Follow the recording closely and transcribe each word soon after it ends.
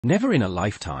Never in a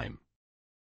lifetime.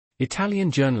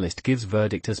 Italian journalist gives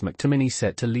verdict as McTominay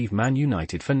set to leave Man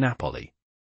United for Napoli.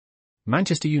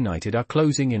 Manchester United are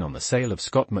closing in on the sale of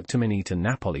Scott McTominay to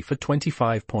Napoli for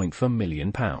 £25.4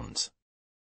 million.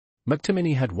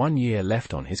 McTominay had 1 year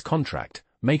left on his contract,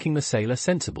 making the sale a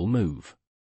sensible move.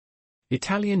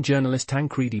 Italian journalist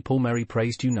Tancredi Palmeri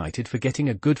praised United for getting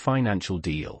a good financial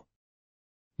deal.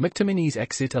 McTominay's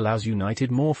exit allows United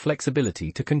more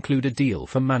flexibility to conclude a deal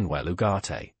for Manuel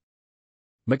Ugarte.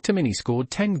 McTominay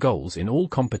scored 10 goals in all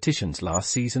competitions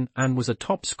last season and was a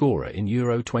top scorer in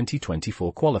Euro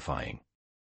 2024 qualifying.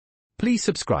 Please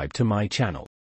subscribe to my channel.